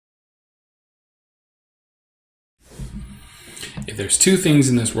If there's two things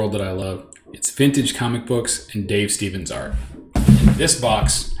in this world that I love, it's vintage comic books and Dave Stevens art. And this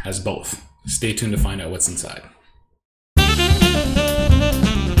box has both. Stay tuned to find out what's inside.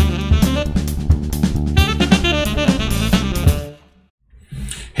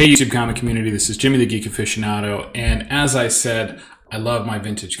 Hey YouTube comic community, this is Jimmy the Geek Aficionado, and as I said, I love my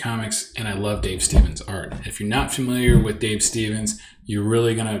vintage comics and I love Dave Stevens art. If you're not familiar with Dave Stevens,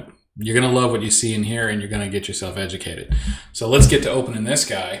 you're gonna love what you see in here, and you're gonna get yourself educated. So let's get to opening this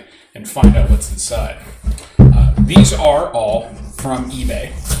guy and find out what's inside. These are all from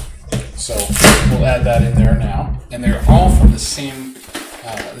eBay, so we'll add that in there now, and they're all from the same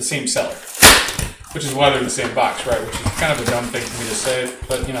seller, which is why they're in the same box, right? Which is kind of a dumb thing for me to say,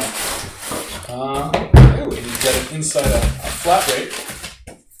 but you know. And you get it inside a flat rate.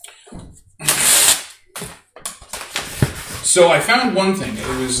 So I found one thing. It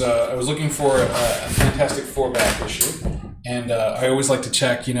was I was looking for a Fantastic Four back issue, and I always like to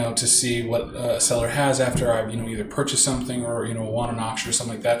check, to see what a seller has after I've either purchased something or want an auction or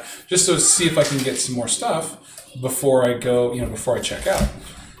something like that, just to see if I can get some more stuff before I go, before I check out.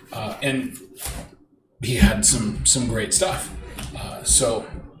 And he had some great stuff. So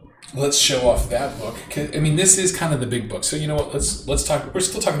let's show off that book. I mean, this is kind of the big book. So you know what? Let's talk. We're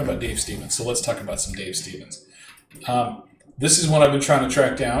still talking about Dave Stevens, so let's talk about some Dave Stevens. This is what I've been trying to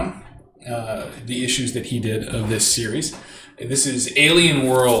track down, the issues that he did of this series. This is Alien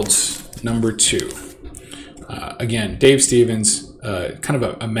Worlds #2. Again, Dave Stevens, kind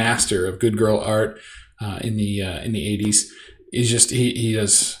of a master of good girl art in the 80s. He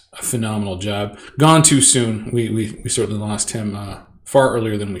does a phenomenal job. Gone too soon. We certainly lost him far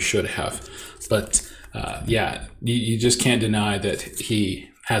earlier than we should have. But yeah, you just can't deny that he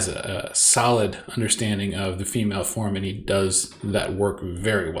has a solid understanding of the female form, and he does that work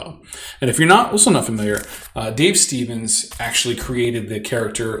very well. And if you're also not familiar, Dave Stevens actually created the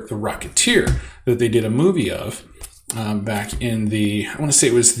character the Rocketeer that they did a movie of back in the, I want to say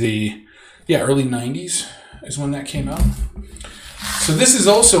it was the early 90s is when that came out. So this is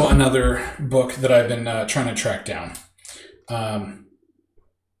also another book that I've been trying to track down.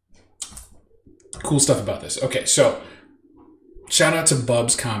 Cool stuff about this. Okay, so shout out to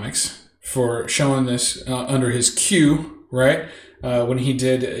Bub's Comics for showing this under his Q, right? When he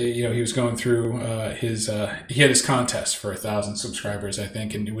did, he was going through he had his contest for 1,000 subscribers, I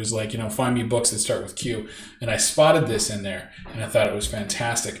think, and it was like, find me books that start with Q. And I spotted this in there, and I thought it was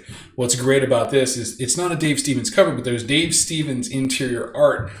fantastic. What's great about this is it's not a Dave Stevens cover, but there's Dave Stevens interior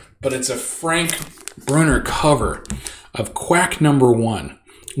art, but it's a Frank Brunner cover of Quack #1.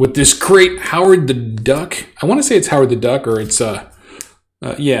 With this great Howard the Duck. I want to say it's Howard the Duck, or it's like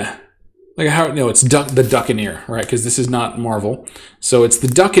Howard. No, it's the Duccaneer, right? Because this is not Marvel, so it's the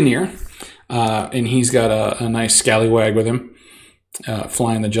Duccaneer, and he's got a nice scallywag with him,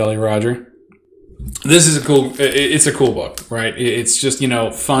 flying the Jolly Roger. This is a cool. It's a cool book, right? It's just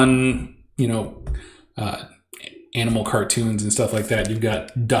fun, animal cartoons and stuff like that. You've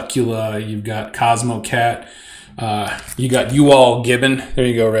got Duckula, you've got Cosmo Cat. You got Uall Gibbon. There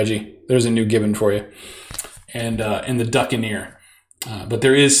you go, Reggie. There's a new Gibbon for you. And the Duccaneer. But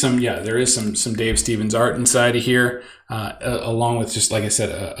there is some Dave Stevens art inside of here, along with, just like I said,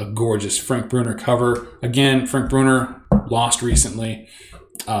 a gorgeous Frank Brunner cover. Again, Frank Brunner lost recently.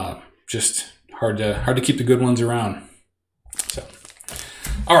 Just hard to keep the good ones around. So,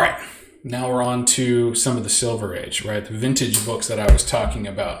 all right. Now we're on to some of the Silver Age, right? The vintage books that I was talking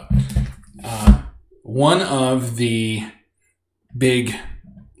about. One of the big,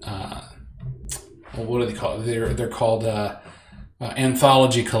 what do they call it? They're called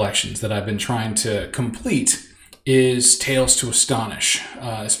anthology collections that I've been trying to complete is Tales to Astonish,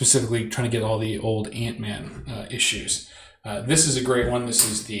 specifically trying to get all the old Ant-Man issues. This is a great one. This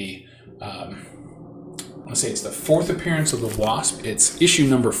is the, I want to say it's the 4th appearance of the Wasp. It's issue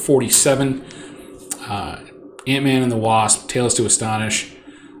number 47, Ant-Man and the Wasp, Tales to Astonish.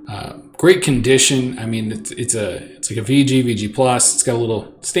 Great condition. I mean, it's like a VG plus. It's got a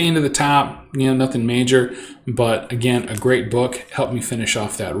little stain to the top. Nothing major, but again, a great book. Helped me finish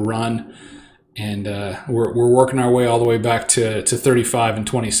off that run, and we're working our way all the way back to 35 and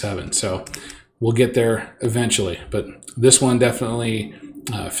 27. So we'll get there eventually. But this one definitely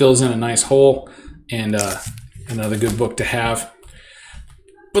fills in a nice hole, and another good book to have.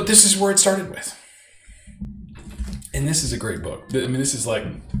 But this is where it started with. And this is a great book. I mean, this is like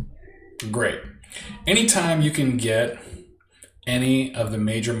great. Anytime you can get any of the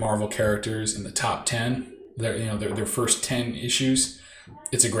major Marvel characters in the top 10, their first 10 issues,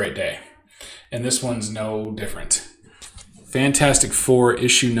 it's a great day. And this one's no different. Fantastic Four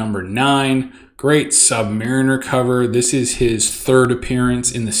issue number 9. Great Submariner cover. This is his 3rd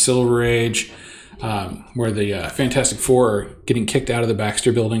appearance in the Silver Age, where the Fantastic Four are getting kicked out of the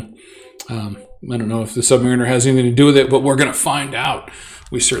Baxter building. I don't know if the Submariner has anything to do with it, but we're going to find out.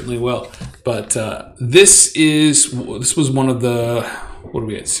 We certainly will. But this was one of the, what do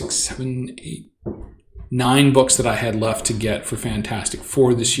we have, 6, 7, 8, 9 books that I had left to get for Fantastic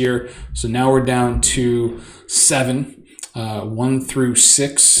Four this year. So now we're down to 7. 1 through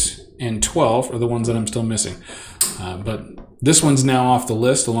 6 and 12 are the ones that I'm still missing. But this one's now off the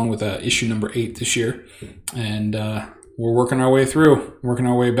list, along with issue number 8 this year. And we're working our way through, working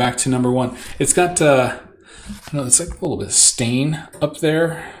our way back to number 1. It's got, it's like a little bit of stain up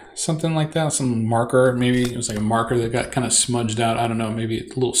there, something like that, some marker. Maybe it was like a marker that got kind of smudged out. I don't know, maybe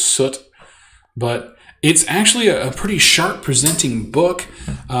a little soot. But it's actually a pretty sharp presenting book.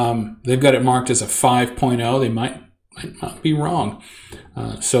 They've got it marked as a 5.0. They might not be wrong.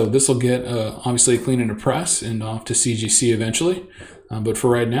 So this will get obviously clean into press and off to CGC eventually. But for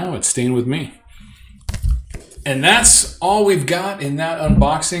right now, it's staying with me. And that's all we've got in that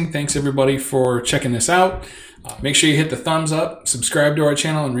unboxing. Thanks everybody for checking this out. Make sure you hit the thumbs up, subscribe to our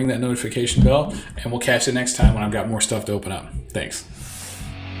channel, and ring that notification bell. And we'll catch you next time when I've got more stuff to open up. Thanks.